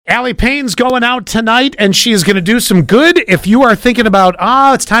Allie Payne's going out tonight, and she is going to do some good if you are thinking about,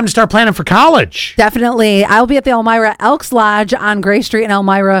 it's time to start planning for college. Definitely. I'll be at the Elmira Elks Lodge on Gray Street in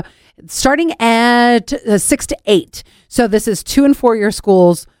Elmira starting at 6 to 8. So this is 2 and 4 year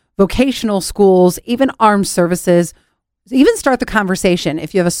schools, vocational schools, even armed services. Even start the conversation.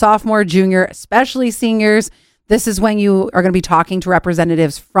 If you have a sophomore, junior, especially seniors, this is when you are going to be talking to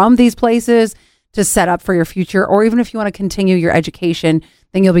representatives from these places to set up for your future. Or even if you want to continue your education,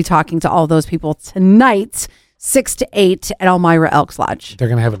 then you'll be talking to all those people tonight, 6 to 8 at Elmira Elks Lodge. They're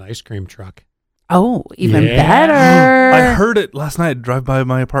going to have an ice cream truck. Oh, even better. I heard it last night, drive by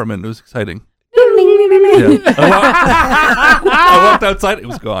my apartment. It was exciting. Yeah. I walked outside. It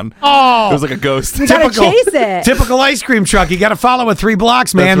was gone. Oh, it was like a ghost. You gotta chase it. Typical ice cream truck. You got to follow it 3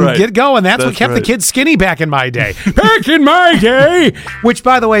 blocks, man. That's right. Get going. That's what kept the kids skinny back in my day. Back in my day. Which,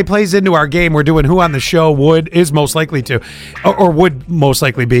 by the way, plays into our game. We're doing Who on the Show is most likely to, or would most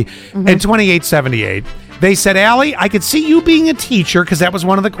likely be. In 2878, they said, Allie, I could see you being a teacher, because that was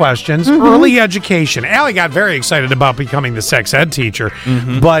one of the questions. Early education. Allie got very excited about becoming the sex ed teacher,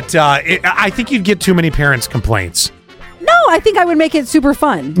 but I think you'd get too many parents' complaints. No, I think I would make it super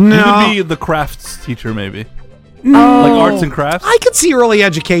fun. You could be the crafts teacher, maybe. Like arts and crafts. I could see early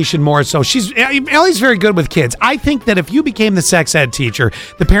education more so. Allie's very good with kids. I think that if you became the sex ed teacher,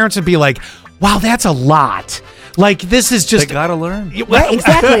 the parents would be like, wow, that's a lot. Like, this is just... They gotta learn. Right,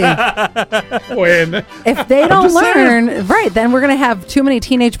 exactly. When? If they don't learn, right, then we're going to have too many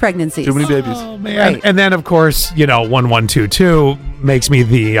teenage pregnancies. Too many babies. Oh, man. Right. And then, of course, 1122 makes me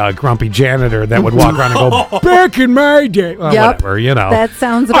the grumpy janitor that would walk around and go, back in my day. Well, whatever, That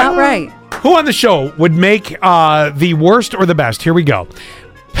sounds about right. Who on the show would make the worst or the best? Here we go.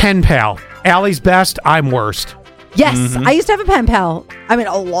 Pen pal. Allie's best, I'm worst. Yes, I used to have a pen pal. I mean,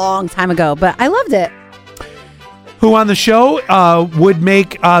 a long time ago, but I loved it. Who on the show would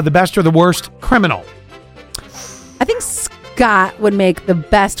make the best or the worst criminal? I think Scott would make the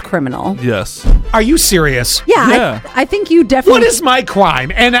best criminal. Yes. Are you serious? Yeah. I think you definitely... What is my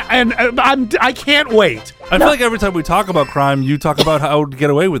crime? And I can't wait. I feel like every time we talk about crime, you talk about how to get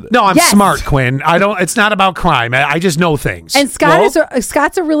away with it. No, I'm smart, Quinn. It's not about crime. I just know things. And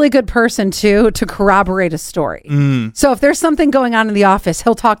Scott's a really good person too to corroborate a story. So if there's something going on in the office,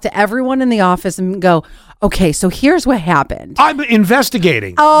 he'll talk to everyone in the office and go, okay, so here's what happened. I'm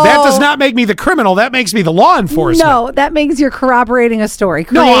investigating. Oh. That does not make me the criminal. That makes me the law enforcement. No, that means you're corroborating a story,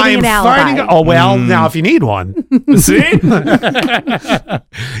 creating no, I am an alibi. Now if you need one. See?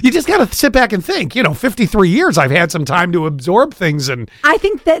 You just got to sit back and think. 53 years I've had some time to absorb things. And I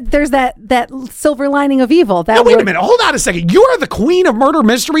think that there's that silver lining of evil. Wait a minute. Hold on a second. You are the queen of murder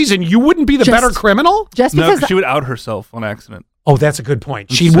mysteries and you wouldn't be the better criminal? Just because... No, she would out herself on accident. Oh, that's a good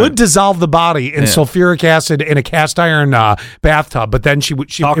point. She would dissolve the body in sulfuric acid in a cast iron bathtub, but then it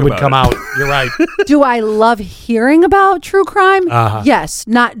would come out. You're right. Do I love hearing about true crime? Yes,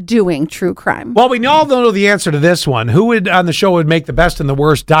 not doing true crime. Well, we all know the answer to this one. Who would on the show would make the best and the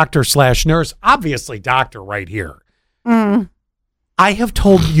worst doctor/nurse? Obviously, doctor right here. I have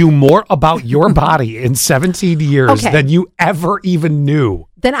told you more about your body in 17 years than you ever even knew.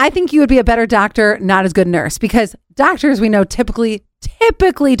 Then I think you would be a better doctor, not as good nurse, because doctors we know typically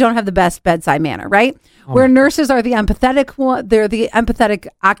don't have the best bedside manner, right? Where nurses are the empathetic one, they're the empathetic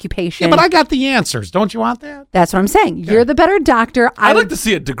occupation. Yeah, but I got the answers. Don't you want that? That's what I'm saying. Okay. You're the better doctor. I'd like to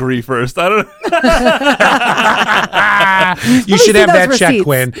see a degree first. I don't know. You should have that receipts. check,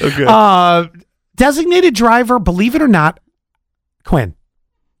 Quinn. Okay. Designated driver, believe it or not, Quinn.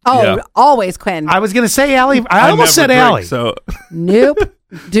 Oh, always Quinn. I was going to say Allie. I almost said Allie. So. Nope.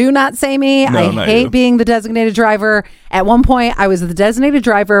 Do not say me. I hate being the designated driver. At one point, I was the designated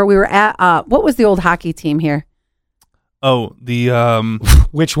driver. We were at, what was the old hockey team here? Oh, the...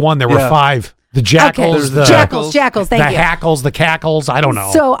 Which one? There were 5. The Jackals. Okay. Jackals, thank you. The Hackles, the Cackles, I don't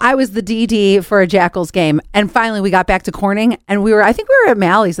know. So I was the DD for a Jackals game. And finally, we got back to Corning. And I think we were at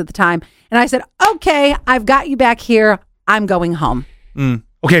Mally's at the time. And I said, okay, I've got you back here. I'm going home.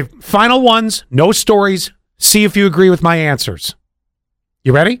 Okay, final ones. No stories. See if you agree with my answers.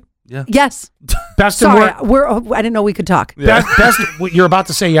 You ready? Yeah. Yes. Best and worst. I didn't know we could talk. Yeah. Best. You're about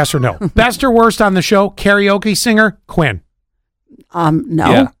to say yes or no. Best or worst on the show? Karaoke singer Quinn. No.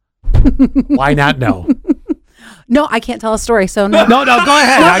 Yeah. Why not? No. No, I can't tell a story. So no. No. Go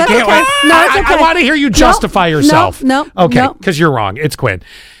ahead. No, I can't wait. No, it's okay. I want to hear you justify yourself. No. Okay, because you're wrong. It's Quinn.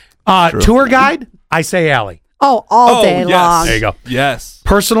 Tour guide? I say Allie. Oh, all day long. There you go. Yes.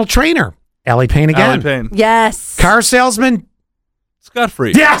 Personal trainer? Allie Payne again. Allie Payne. Yes. Car salesman? Scott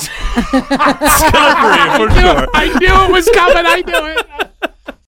Free. Yes. Scott Free, for sure. I knew it was coming. I knew it.